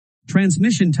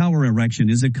Transmission tower erection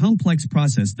is a complex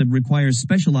process that requires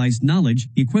specialized knowledge,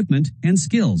 equipment, and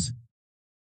skills.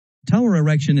 Tower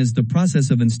erection is the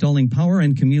process of installing power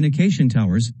and communication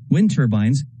towers, wind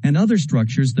turbines, and other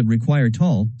structures that require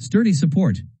tall, sturdy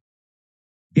support.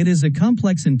 It is a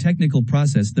complex and technical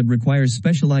process that requires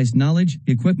specialized knowledge,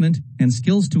 equipment, and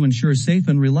skills to ensure safe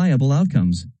and reliable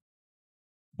outcomes.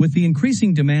 With the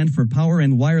increasing demand for power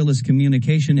and wireless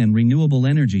communication and renewable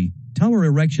energy, tower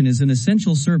erection is an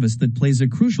essential service that plays a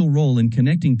crucial role in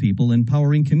connecting people and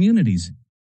powering communities.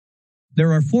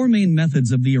 There are 4 main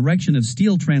methods of the erection of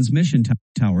steel transmission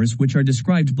towers which are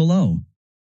described below.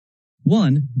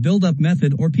 1. Build-up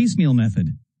method or piecemeal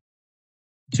method.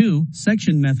 2.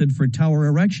 Section method for tower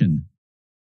erection.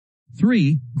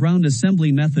 3. Ground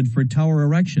assembly method for tower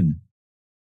erection.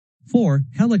 4.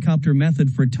 Helicopter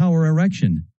method for tower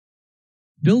erection.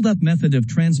 Build-up method of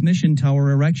transmission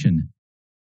tower erection.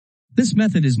 This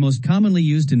method is most commonly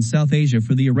used in South Asia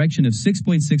for the erection of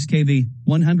 6.6 kV,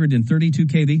 132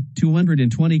 kV,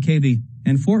 220 kV,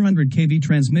 and 400 kV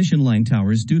transmission line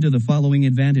towers due to the following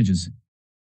advantages.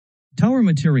 Tower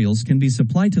materials can be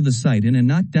supplied to the site in a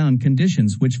knockdown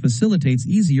conditions which facilitates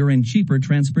easier and cheaper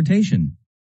transportation.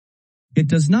 It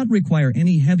does not require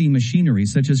any heavy machinery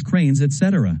such as cranes,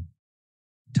 etc.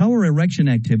 Tower erection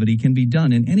activity can be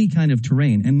done in any kind of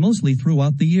terrain and mostly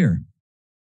throughout the year.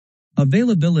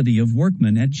 Availability of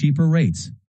workmen at cheaper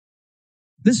rates.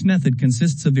 This method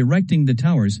consists of erecting the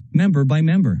towers, member by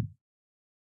member.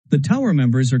 The tower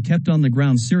members are kept on the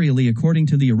ground serially according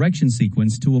to the erection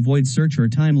sequence to avoid search or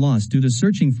time loss due to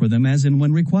searching for them as and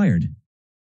when required.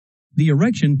 The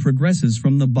erection progresses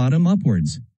from the bottom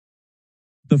upwards.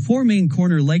 The 4 main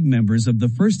corner leg members of the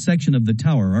first section of the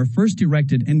tower are first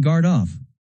erected and guard off.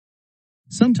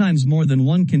 Sometimes more than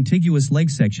one contiguous leg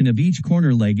section of each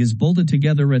corner leg is bolted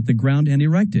together at the ground and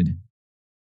erected.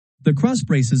 The cross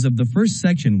braces of the first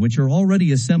section which are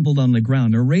already assembled on the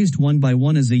ground are raised one by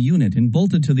one as a unit and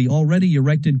bolted to the already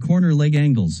erected corner leg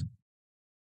angles.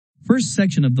 First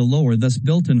section of the lower thus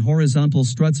built and horizontal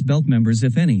struts belt members,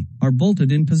 if any, are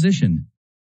bolted in position.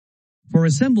 For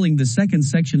assembling the second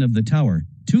section of the tower,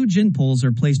 2 gin poles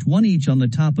are placed one each on the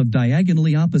top of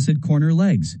diagonally opposite corner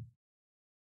legs.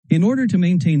 In order to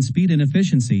maintain speed and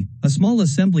efficiency, a small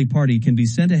assembly party can be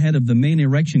sent ahead of the main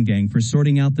erection gang for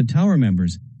sorting out the tower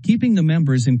members, keeping the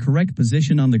members in correct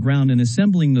position on the ground and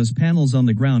assembling those panels on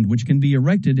the ground which can be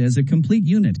erected as a complete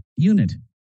unit.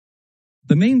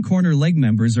 The main corner leg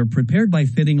members are prepared by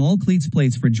fitting all cleats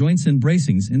plates for joints and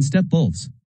bracings and step bolts.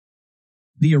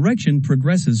 The erection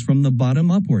progresses from the bottom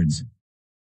upwards.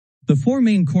 The 4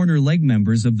 main corner leg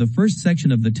members of the first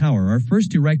section of the tower are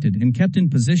first erected and kept in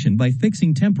position by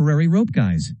fixing temporary rope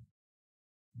guys.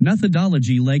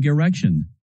 Methodology: leg erection.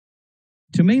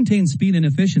 To maintain speed and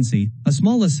efficiency, a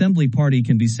small assembly party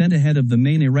can be sent ahead of the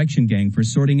main erection gang for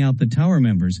sorting out the tower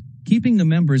members, keeping the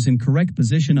members in correct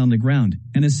position on the ground,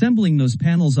 and assembling those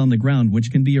panels on the ground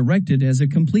which can be erected as a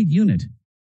complete unit.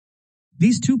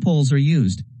 These 2 poles are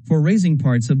used for raising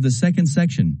parts of the second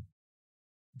section.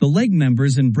 The leg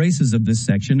members and braces of this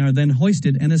section are then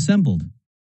hoisted and assembled.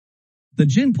 The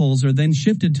gin poles are then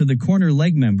shifted to the corner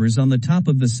leg members on the top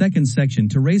of the second section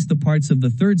to raise the parts of the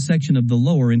third section of the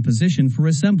lower in position for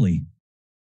assembly.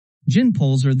 Gin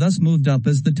poles are thus moved up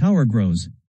as the tower grows.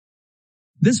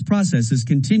 This process is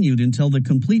continued until the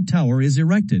complete tower is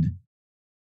erected.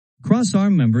 Cross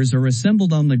arm members are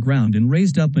assembled on the ground and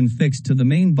raised up and fixed to the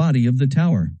main body of the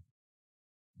tower.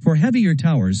 For heavier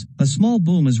towers, a small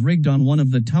boom is rigged on one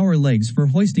of the tower legs for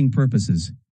hoisting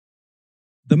purposes.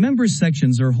 The member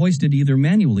sections are hoisted either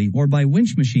manually or by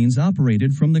winch machines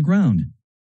operated from the ground.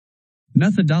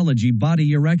 Methodology: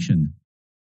 body erection.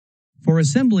 For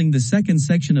assembling the second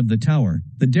section of the tower,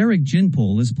 the derrick gin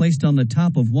pole is placed on the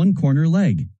top of one corner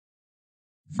leg.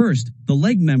 First, the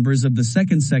leg members of the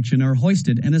second section are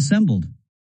hoisted and assembled.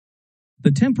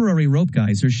 The temporary rope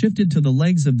guys are shifted to the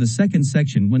legs of the second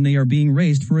section when they are being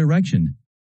raised for erection.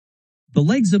 The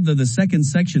legs of the second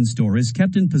section store is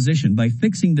kept in position by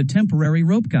fixing the temporary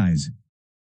rope guys.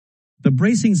 The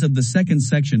bracings of the second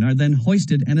section are then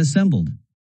hoisted and assembled.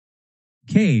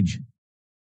 Cage.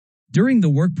 During the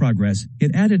work progress,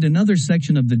 it added another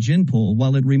section of the gin pole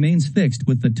while it remains fixed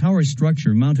with the tower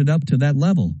structure mounted up to that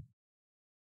level.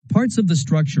 Parts of the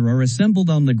structure are assembled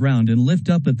on the ground and lift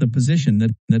up at the position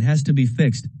that has to be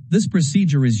fixed. This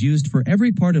procedure is used for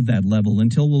every part of that level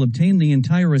until we'll obtain the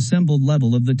entire assembled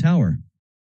level of the tower.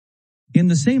 In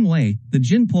the same way, the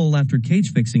gin pole after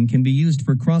cage fixing can be used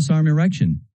for cross-arm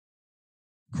erection.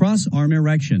 Cross-arm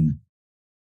erection.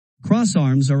 Cross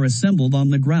arms are assembled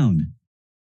on the ground.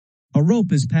 A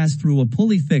rope is passed through a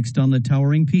pulley fixed on the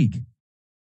towering peak.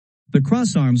 The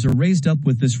cross arms are raised up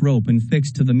with this rope and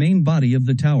fixed to the main body of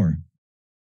the tower.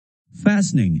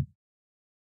 Fastening.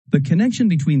 The connection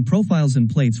between profiles and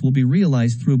plates will be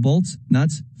realized through bolts,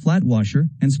 nuts, flat washer,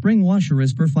 and spring washer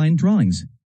as per fine drawings.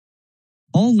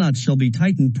 All nuts shall be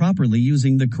tightened properly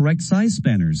using the correct size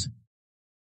spanners.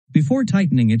 Before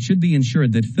tightening, it should be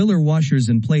ensured that filler washers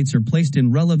and plates are placed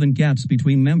in relevant gaps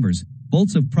between members.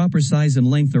 Bolts of proper size and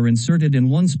length are inserted and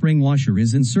one spring washer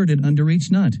is inserted under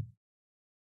each nut.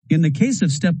 In the case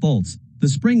of step bolts, the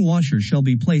spring washer shall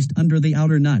be placed under the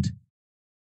outer nut.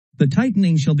 The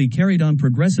tightening shall be carried on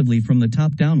progressively from the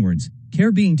top downwards,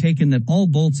 care being taken that all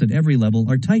bolts at every level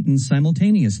are tightened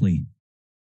simultaneously.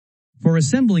 For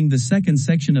assembling the second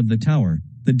section of the tower,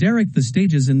 the derrick, the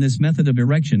stages in this method of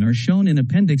erection are shown in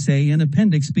Appendix A and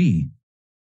Appendix B.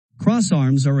 Cross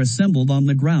arms are assembled on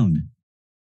the ground.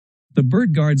 The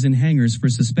bird guards and hangers for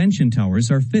suspension towers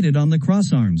are fitted on the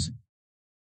cross arms.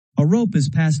 A rope is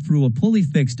passed through a pulley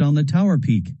fixed on the tower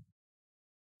peak.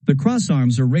 The cross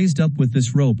arms are raised up with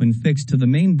this rope and fixed to the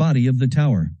main body of the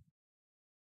tower.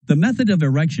 The method of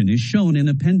erection is shown in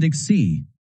Appendix C.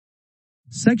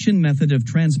 Section method of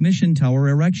transmission tower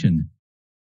erection.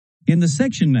 In the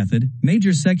section method,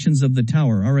 major sections of the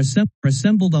tower are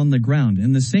assembled on the ground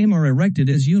and the same are erected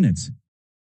as units.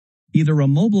 Either a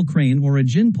mobile crane or a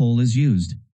gin pole is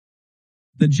used.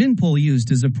 The gin pole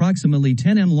used is approximately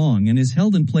 10 m long and is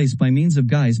held in place by means of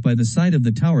guys by the side of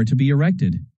the tower to be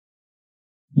erected.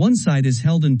 One side is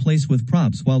held in place with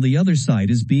props while the other side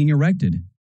is being erected.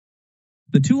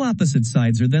 The two opposite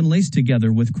sides are then laced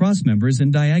together with cross members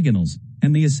and diagonals,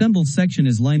 and the assembled section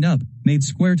is lined up, made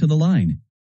square to the line.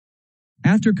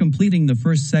 After completing the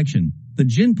first section, the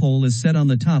gin pole is set on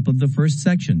the top of the first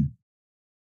section.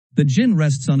 The gin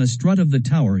rests on a strut of the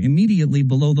tower immediately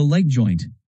below the leg joint.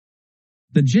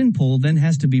 The gin pole then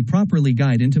has to be properly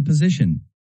guyed into position.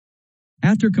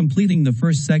 After completing the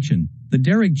first section, the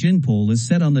derrick gin pole is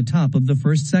set on the top of the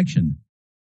first section.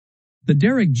 The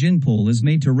derrick gin pole is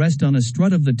made to rest on a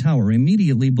strut of the tower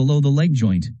immediately below the leg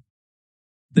joint.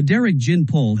 The derrick gin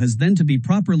pole has then to be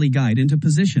properly guyed into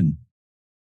position.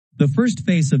 The first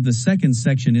face of the second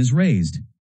section is raised.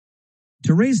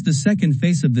 To raise the second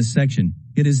face of this section,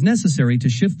 it is necessary to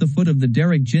shift the foot of the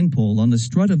derrick gin pole on the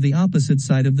strut of the opposite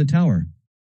side of the tower.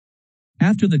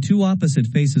 After the two opposite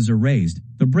faces are raised,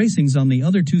 the bracings on the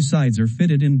other two sides are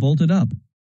fitted and bolted up.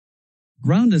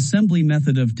 Ground assembly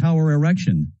method of tower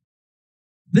erection.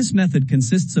 This method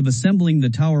consists of assembling the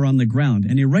tower on the ground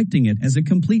and erecting it as a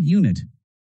complete unit.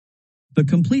 The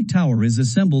complete tower is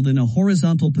assembled in a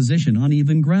horizontal position on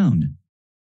even ground.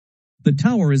 The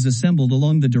tower is assembled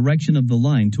along the direction of the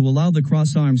line to allow the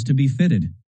cross arms to be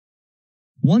fitted.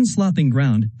 One slopping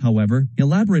ground, however,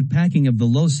 elaborate packing of the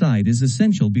low side is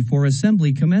essential before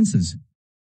assembly commences.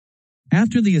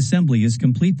 After the assembly is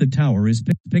complete, the tower is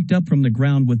picked up from the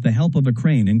ground with the help of a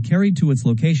crane and carried to its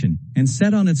location, and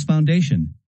set on its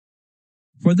foundation.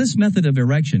 For this method of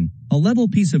erection, a level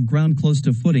piece of ground close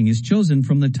to footing is chosen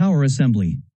from the tower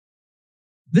assembly.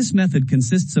 This method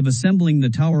consists of assembling the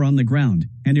tower on the ground,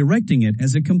 and erecting it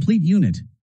as a complete unit.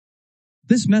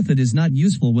 This method is not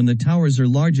useful when the towers are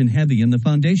large and heavy and the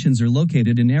foundations are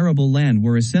located in arable land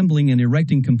where assembling and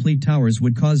erecting complete towers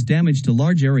would cause damage to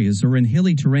large areas, or in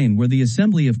hilly terrain where the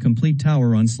assembly of complete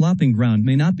tower on slopping ground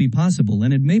may not be possible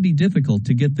and it may be difficult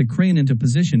to get the crane into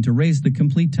position to raise the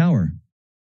complete tower.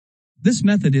 This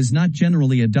method is not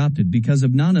generally adopted because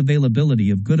of non-availability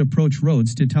of good approach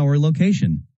roads to tower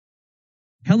location.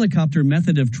 Helicopter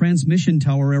method of transmission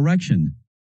tower erection.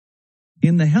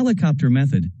 In the helicopter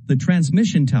method, the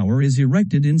transmission tower is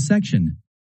erected in section.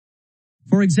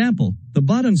 For example, the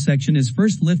bottom section is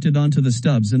first lifted onto the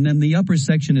stubs and then the upper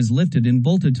section is lifted and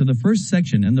bolted to the first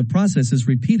section, and the process is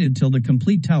repeated till the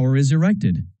complete tower is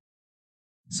erected.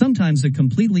 Sometimes a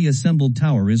completely assembled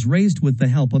tower is raised with the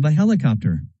help of a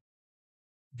helicopter.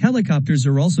 Helicopters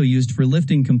are also used for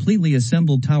lifting completely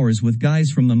assembled towers with guys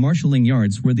from the marshalling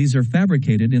yards, where these are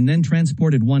fabricated and then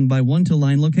transported one by one to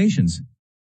line locations.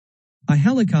 A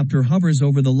helicopter hovers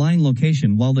over the line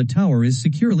location while the tower is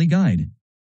securely guyed.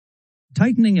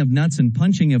 Tightening of nuts and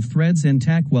punching of threads and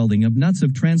tack welding of nuts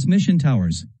of transmission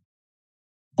towers.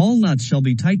 All nuts shall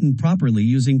be tightened properly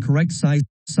using correct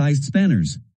sized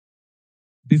spanners.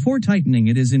 Before tightening,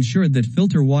 it is ensured that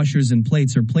filter washers and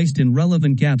plates are placed in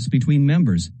relevant gaps between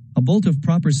members, a bolt of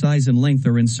proper size and length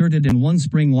are inserted, and one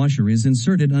spring washer is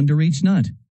inserted under each nut.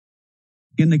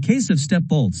 In the case of step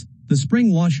bolts, the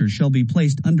spring washer shall be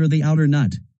placed under the outer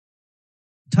nut.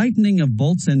 Tightening of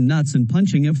bolts and nuts and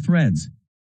punching of threads.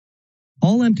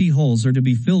 All empty holes are to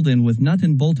be filled in with nut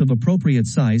and bolt of appropriate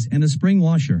size and a spring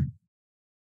washer.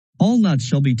 All nuts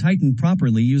shall be tightened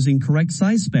properly using correct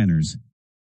size spanners.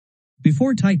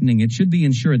 Before tightening, it should be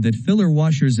ensured that filler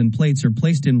washers and plates are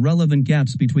placed in relevant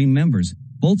gaps between members.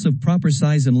 Bolts of proper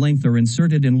size and length are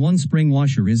inserted and one spring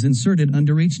washer is inserted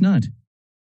under each nut.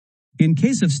 In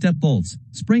case of step bolts,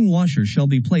 spring washers shall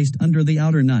be placed under the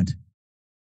outer nut.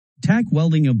 Tack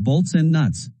welding of bolts and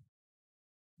nuts.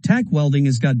 Tack welding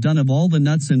is got done of all the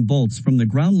nuts and bolts from the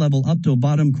ground level up to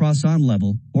bottom cross arm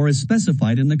level, or as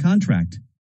specified in the contract.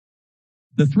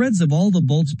 The threads of all the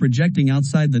bolts projecting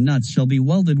outside the nuts shall be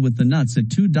welded with the nuts at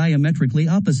two diametrically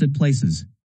opposite places.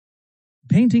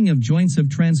 Painting of joints of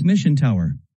transmission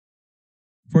tower.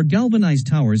 For galvanized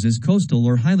towers as coastal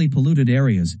or highly polluted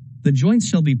areas, the joints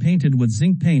shall be painted with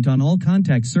zinc paint on all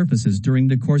contact surfaces during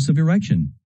the course of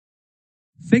erection.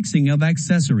 Fixing of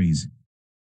accessories.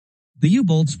 The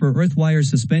U-bolts for earthwire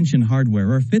suspension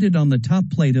hardware are fitted on the top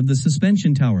plate of the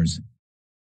suspension towers.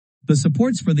 The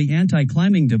supports for the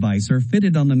anti-climbing device are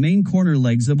fitted on the main corner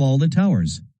legs of all the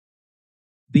towers.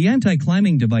 The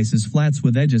anti-climbing device's flats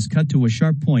with edges cut to a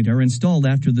sharp point are installed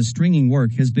after the stringing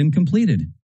work has been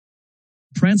completed.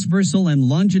 Transversal and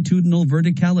longitudinal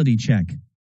verticality check.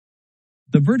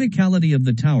 The verticality of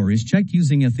the tower is checked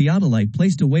using a theodolite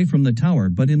placed away from the tower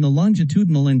but in the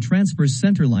longitudinal and transverse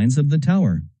center lines of the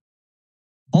tower.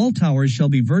 All towers shall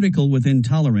be vertical within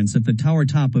tolerance at the tower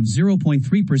top of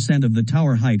 0.3% of the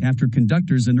tower height after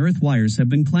conductors and earth wires have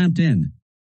been clamped in.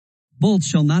 Bolts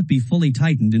shall not be fully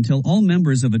tightened until all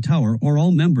members of a tower or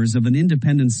all members of an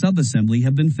independent subassembly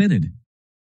have been fitted.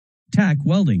 Tack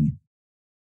welding.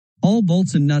 All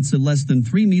bolts and nuts at less than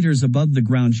 3 meters above the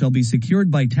ground shall be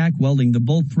secured by tack welding the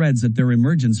bolt threads at their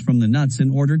emergence from the nuts in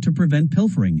order to prevent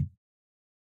pilfering.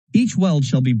 Each weld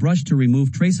shall be brushed to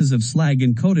remove traces of slag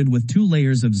and coated with 2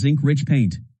 layers of zinc-rich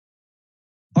paint.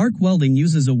 Arc welding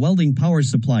uses a welding power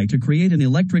supply to create an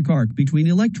electric arc between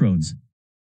electrodes.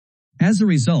 As a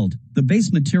result, the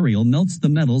base material melts the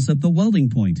metals at the welding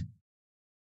point.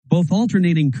 Both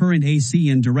alternating current AC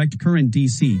and direct current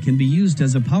DC can be used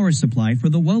as a power supply for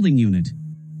the welding unit.